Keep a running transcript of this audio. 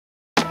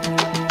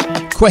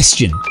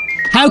Question: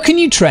 how can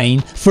you train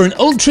for an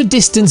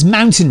ultra-distance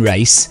mountain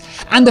race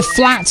and a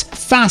flat,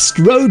 fast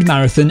road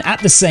marathon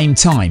at the same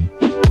time?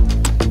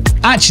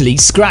 Actually,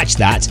 scratch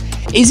that.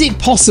 Is it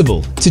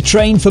possible to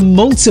train for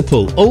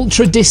multiple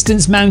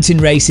ultra-distance mountain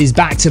races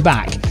back to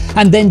back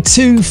and then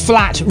 2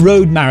 flat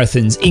road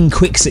marathons in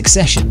quick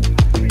succession?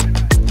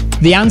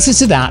 The answer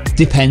to that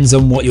depends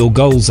on what your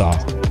goals are.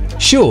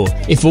 Sure,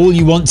 if all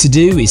you want to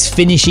do is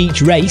finish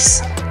each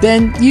race,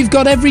 then you've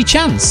got every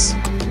chance.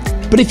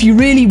 But if you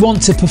really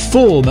want to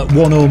perform at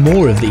one or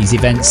more of these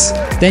events,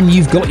 then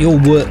you've got your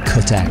work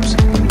cut out.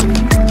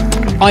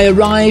 I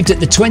arrived at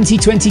the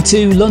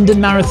 2022 London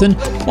Marathon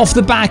off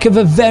the back of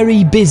a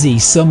very busy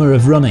summer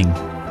of running.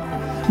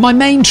 My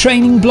main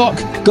training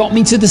block got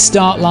me to the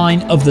start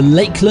line of the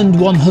Lakeland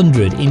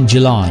 100 in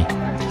July,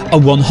 a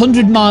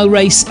 100-mile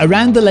race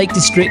around the Lake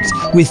District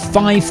with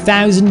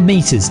 5,000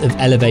 metres of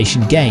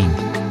elevation gain.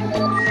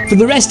 For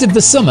the rest of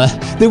the summer,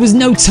 there was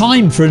no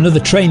time for another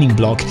training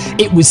block.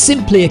 It was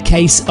simply a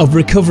case of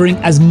recovering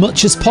as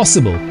much as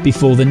possible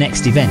before the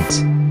next event.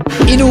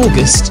 In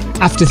August,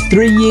 after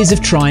 3 years of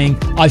trying,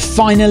 I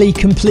finally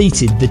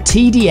completed the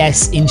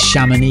TDS in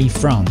Chamonix,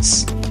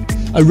 France.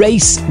 A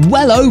race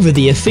well over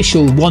the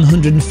official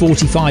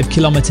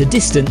 145-kilometre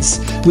distance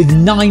with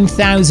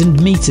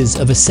 9,000 metres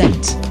of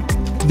ascent.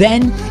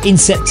 Then, in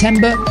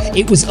September,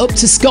 it was up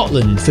to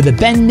Scotland for the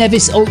Ben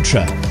Nevis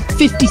Ultra,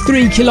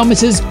 53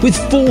 kilometres with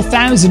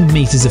 4,000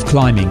 metres of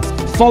climbing,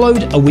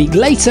 followed a week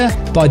later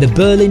by the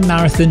Berlin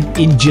Marathon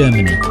in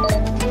Germany.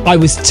 I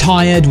was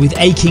tired with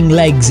aching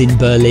legs in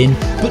Berlin,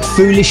 but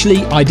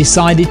foolishly I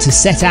decided to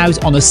set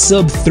out on a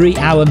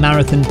sub-3-hour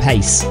marathon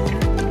pace.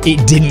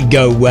 It didn't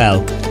go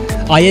well.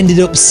 I ended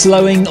up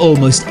slowing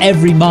almost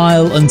every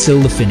mile until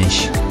the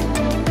finish.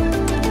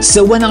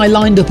 So when I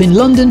lined up in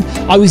London,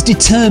 I was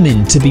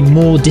determined to be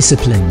more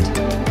disciplined.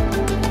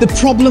 The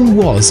problem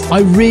was I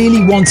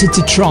really wanted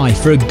to try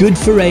for a good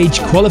for age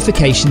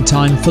qualification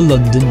time for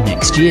London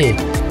next year.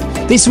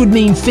 This would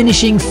mean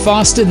finishing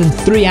faster than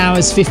 3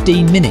 hours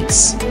 15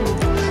 minutes.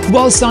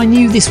 Whilst I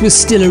knew this was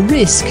still a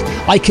risk,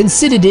 I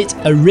considered it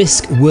a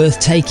risk worth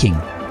taking.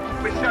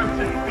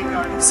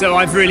 So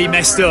I've really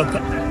messed up.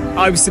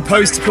 I was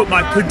supposed to put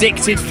my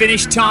predicted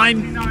finish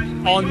time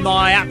on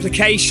my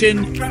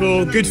application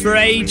for Good for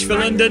Age for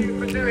London,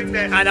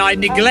 and I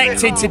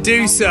neglected to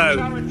do so,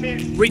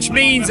 which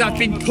means I've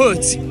been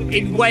put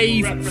in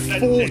wave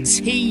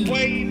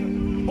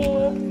 14.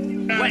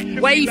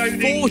 Wave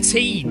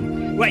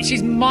 14, which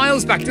is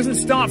miles back, doesn't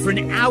start for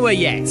an hour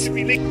yet.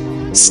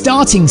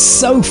 Starting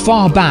so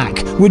far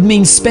back would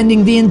mean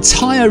spending the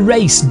entire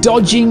race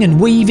dodging and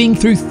weaving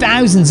through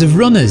thousands of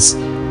runners.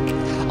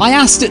 I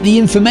asked at the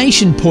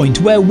information point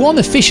where one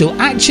official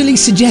actually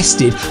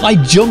suggested I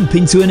jump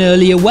into an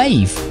earlier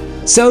wave.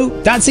 So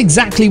that's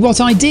exactly what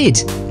I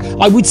did.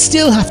 I would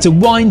still have to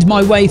wind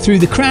my way through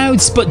the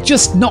crowds, but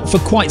just not for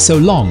quite so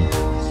long.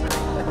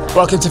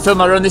 Welcome to Film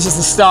My Run. This is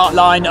the start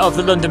line of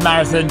the London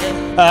Marathon.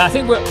 I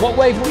think what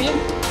wave are we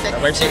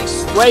in? Wave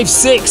 6. Wave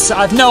 6.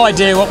 I have no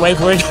idea what wave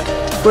we're in.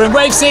 We're in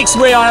wave 6.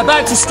 We are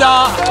about to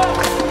start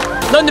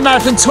London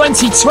Marathon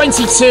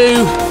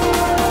 2022.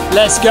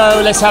 Let's go,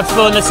 let's have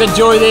fun, let's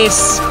enjoy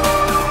this.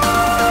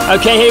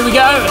 Okay, here we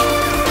go.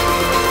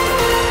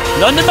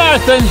 London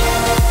Marathon.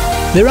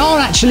 There are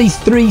actually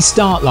 3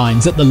 start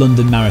lines at the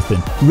London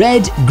Marathon: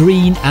 red,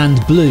 green and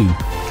blue.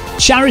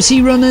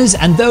 Charity runners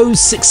and those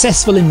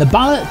successful in the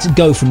ballot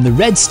go from the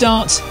red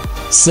start.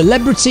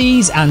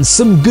 Celebrities and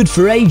some good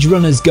for age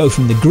runners go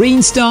from the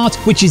green start,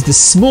 which is the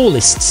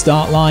smallest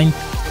start line.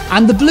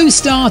 And the blue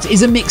start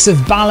is a mix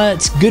of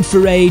ballot, good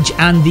for age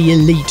and the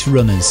elite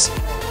runners.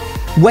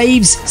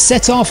 Waves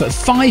set off at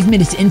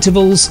 5-minute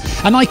intervals,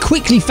 and I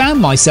quickly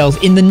found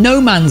myself in the no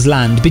man's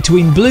land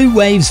between blue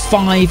waves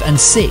 5 and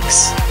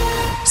 6.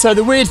 So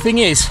the weird thing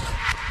is,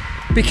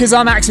 because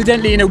I'm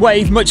accidentally in a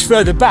wave much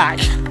further back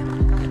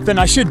than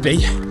I should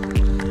be,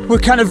 we're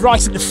kind of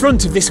right at the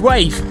front of this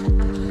wave.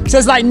 So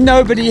there's like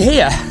nobody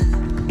here.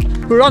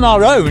 We're on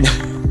our own.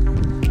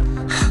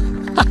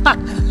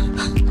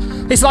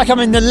 It's like I'm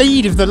in the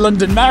lead of the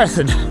London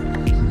Marathon.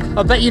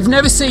 I bet you've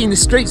never seen the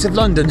streets of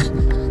London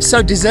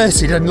so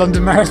deserted on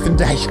London Marathon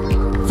Day.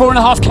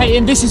 4.5k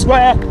in, this is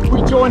where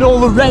we join all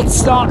the red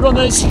start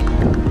runners.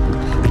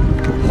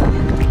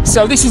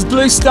 So this is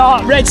blue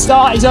start, red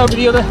start is over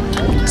the other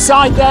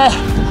side there,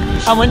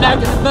 and we're now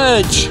going to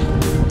merge.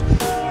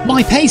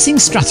 My pacing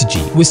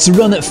strategy was to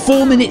run at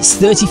 4 minutes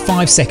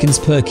 35 seconds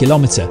per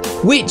kilometre,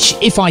 which,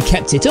 if I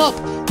kept it up,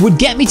 would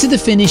get me to the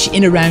finish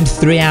in around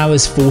 3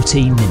 hours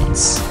 14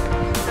 minutes.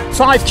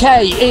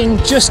 5k in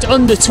just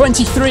under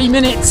 23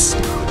 minutes.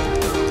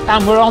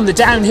 And we're on the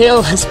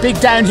downhill, it's big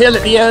downhill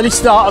at the early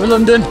start of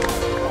London.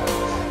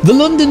 The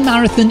London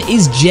Marathon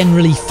is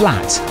generally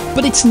flat,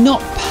 but it's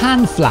not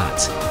pan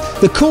flat.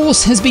 The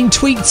course has been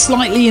tweaked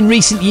slightly in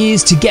recent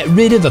years to get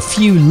rid of a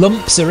few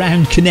lumps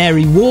around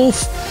Canary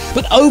Wharf,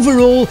 but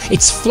overall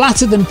it's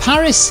flatter than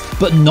Paris,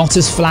 but not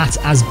as flat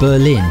as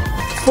Berlin.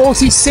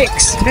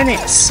 46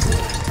 minutes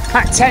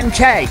at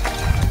 10k.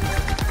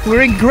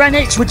 We're in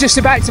Greenwich, we're just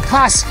about to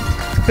pass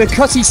the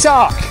Cutty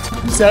Sark.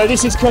 So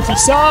this is Cutty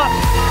Sark.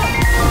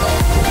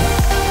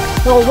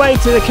 All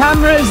wave to the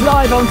cameras,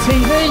 live on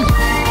TV.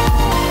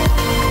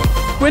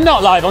 We're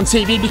not live on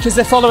TV because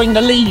they're following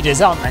the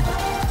leaders, aren't they?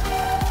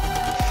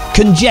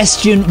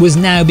 Congestion was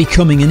now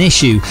becoming an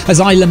issue, as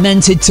I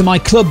lamented to my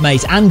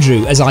clubmate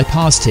Andrew as I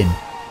passed him.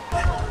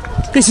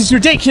 This is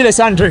ridiculous,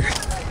 Andrew.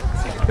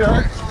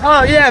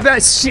 Oh yeah,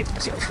 but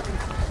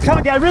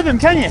can't get a rhythm,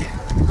 can you?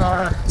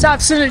 It's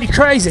absolutely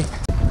crazy.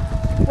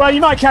 Well,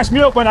 you might catch me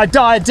up when I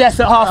die a death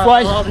at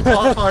halfway. I'll be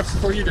qualified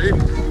before you do.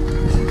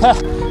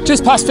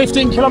 Just past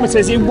 15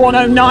 kilometres in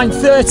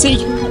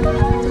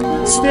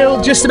 1:09:30. Still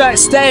just about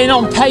staying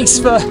on pace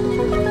for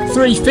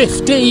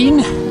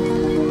 3:15.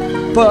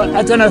 But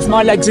I don't know if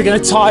my legs are going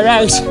to tire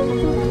out.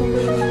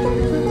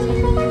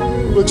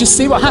 We'll just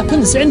see what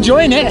happens.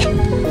 Enjoying it,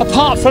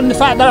 apart from the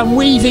fact that I'm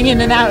weaving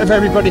in and out of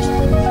everybody.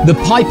 The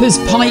pipers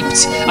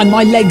piped and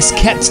my legs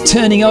kept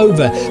turning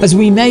over as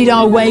we made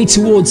our way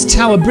towards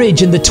Tower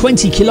Bridge and the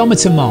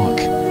 20-kilometre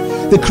mark.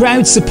 The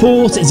crowd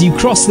support as you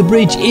cross the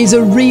bridge is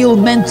a real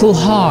mental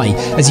high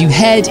as you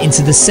head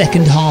into the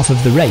second half of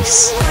the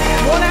race.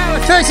 1 hour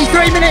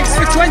 33 minutes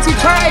for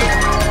 20k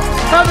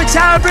over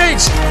Tower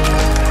Bridge.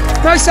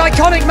 Most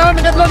iconic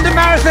moment of London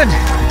Marathon,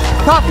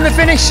 apart from the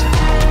finish.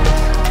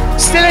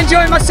 Still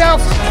enjoying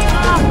myself,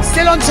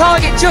 still on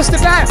target just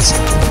about.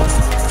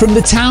 From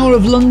the Tower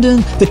of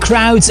London, the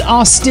crowds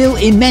are still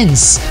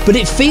immense, but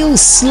it feels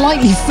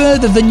slightly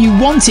further than you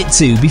want it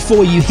to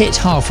before you hit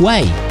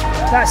halfway.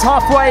 That's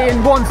halfway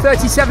in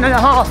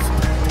 1:37.5.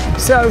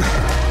 So,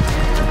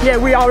 yeah,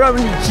 we are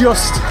only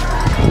just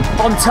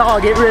on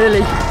target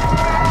really.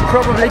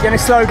 Probably going to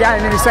slow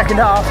down in the second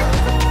half.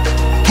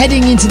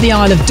 Heading into the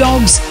Isle of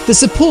Dogs, the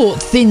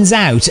support thins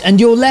out and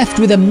you're left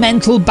with a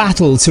mental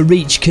battle to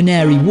reach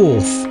Canary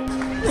Wharf.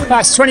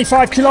 That's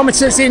 25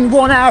 kilometres in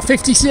 1 hour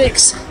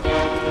 56.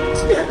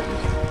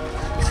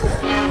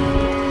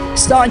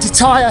 Starting to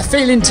tire,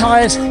 feeling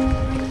tired.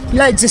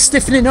 Legs are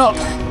stiffening up.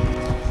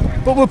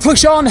 But we'll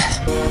push on.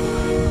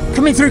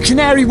 Coming through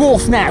Canary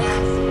Wharf now.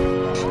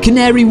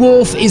 Canary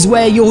Wharf is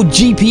where your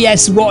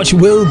GPS watch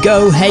will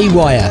go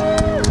haywire.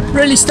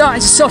 Really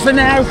starting to suffer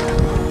now.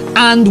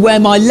 And where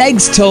my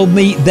legs told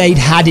me they'd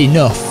had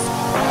enough.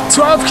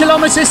 12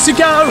 kilometres to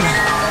go.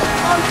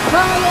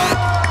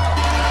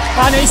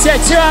 And it's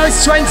 2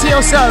 hours 20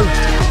 or so.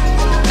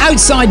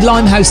 Outside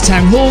Limehouse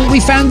Town Hall, we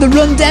found the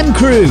Run Dem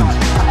crew.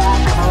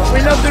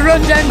 We love the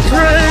Run Dem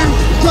crew.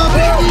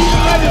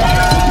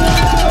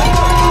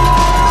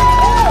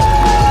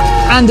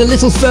 And a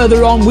little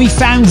further on, we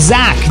found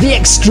Zach, the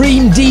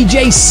extreme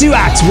DJ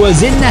SUAT,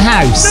 was in the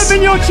house.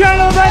 Living your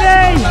channel,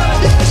 buddy!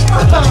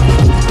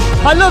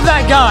 I love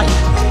that guy.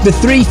 The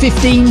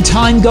 3:15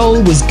 time goal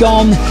was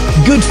gone.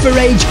 Good for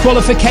age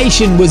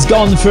qualification was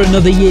gone for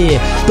another year.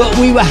 But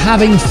we were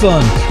having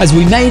fun as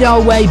we made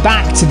our way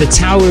back to the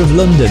Tower of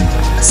London.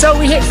 So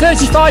we hit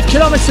 35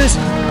 kilometres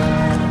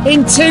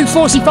in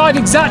 2:45,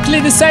 exactly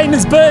the same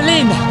as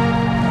Berlin.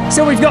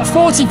 So we've got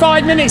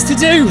 45 minutes to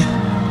do.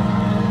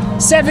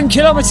 7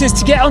 kilometres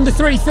to get under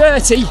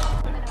 3:30.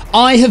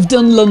 I have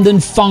done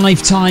London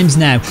 5 times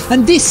now,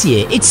 and this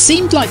year it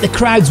seemed like the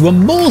crowds were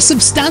more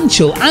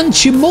substantial and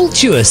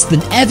tumultuous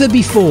than ever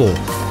before.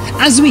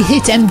 As we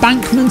hit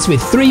Embankment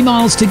with 3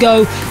 miles to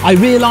go, I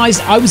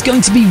realised I was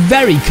going to be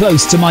very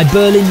close to my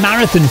Berlin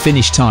Marathon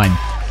finish time.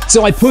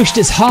 So I pushed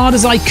as hard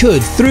as I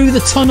could through the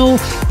tunnel,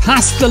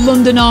 past the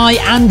London Eye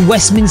and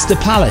Westminster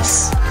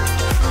Palace.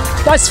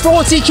 That's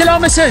 40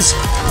 kilometres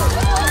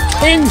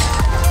in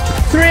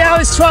 3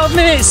 hours 12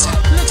 minutes.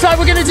 Looks like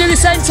we're going to do the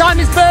same time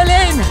as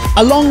Berlin.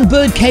 Along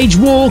Birdcage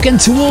Walk and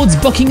towards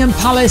Buckingham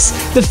Palace,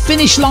 the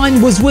finish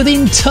line was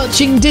within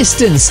touching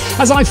distance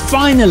as I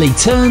finally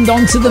turned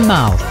onto the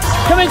Mall.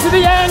 Coming to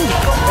the end.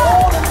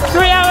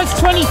 3 hours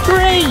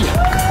 23.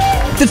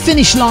 The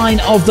finish line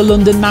of the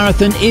London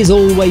Marathon is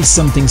always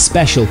something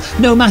special,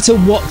 no matter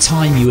what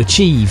time you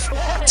achieve.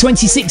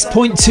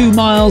 26.2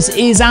 miles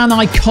is an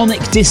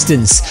iconic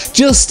distance,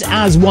 just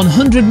as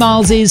 100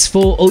 miles is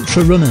for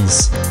ultra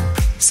runners.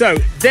 So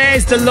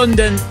there's the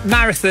London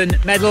Marathon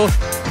medal.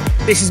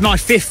 This is my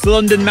 5th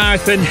London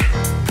Marathon.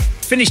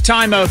 Finish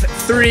time of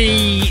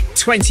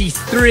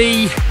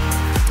 3:23.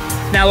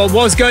 Now I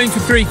was going for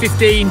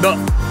 3:15, but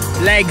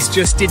legs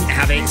just didn't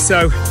have it.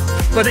 So,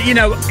 but you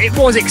know, it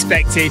was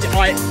expected.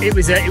 It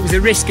was a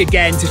risk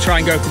again to try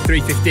and go for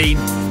 3:15.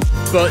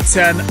 But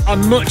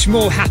I'm much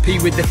more happy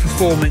with the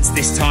performance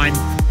this time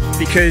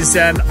because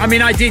I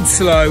mean I did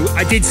slow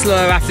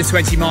after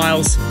 20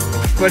 miles.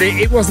 But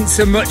it wasn't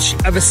so much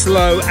of a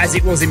slow as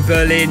it was in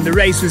Berlin. The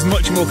race was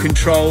much more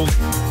controlled.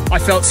 I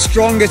felt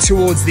stronger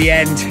towards the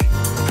end.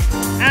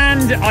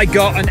 And I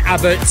got an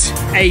Abbott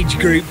age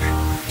group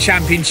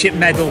championship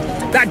medal.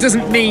 That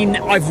doesn't mean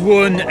I've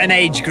won an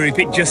age group,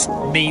 it just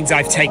means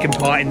I've taken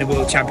part in the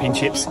World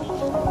Championships.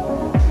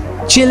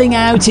 Chilling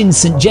out in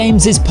St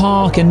James's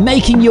Park and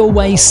making your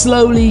way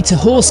slowly to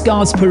Horse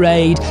Guards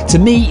Parade to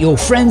meet your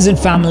friends and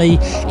family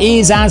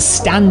is as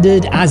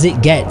standard as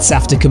it gets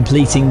after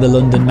completing the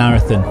London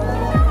Marathon.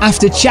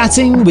 After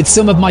chatting with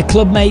some of my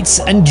clubmates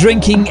and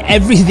drinking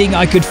everything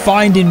I could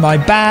find in my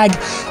bag,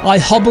 I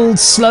hobbled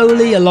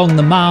slowly along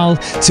the Mall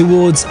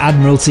towards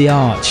Admiralty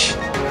Arch,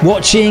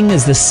 watching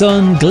as the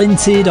sun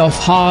glinted off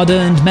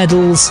hard-earned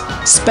medals,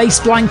 space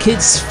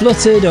blankets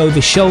fluttered over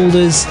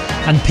shoulders,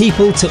 and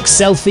people took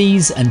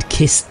selfies and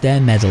kissed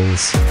their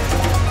medals.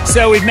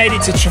 So we've made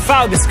it to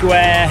Trafalgar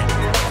Square,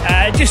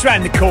 just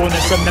round the corner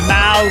from the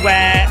Mall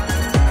where...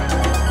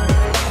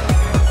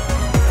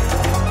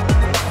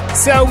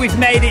 So we've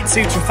made it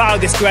to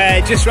Trafalgar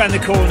Square, just round the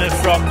corner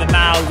from the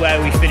Mall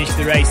where we finished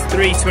the race.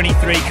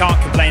 3:23,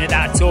 can't complain at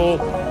that at all.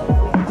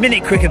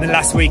 Minute quicker than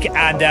last week,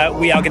 and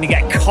we are going to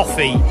get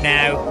coffee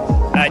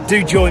now.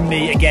 Do join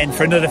me again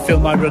for another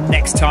Film I Run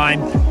next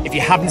time. If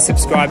you haven't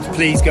subscribed,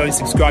 please go and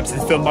subscribe to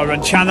the Film I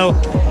Run channel,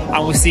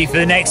 and we'll see you for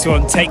the next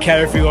one. Take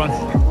care, everyone.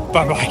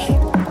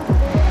 Bye-bye.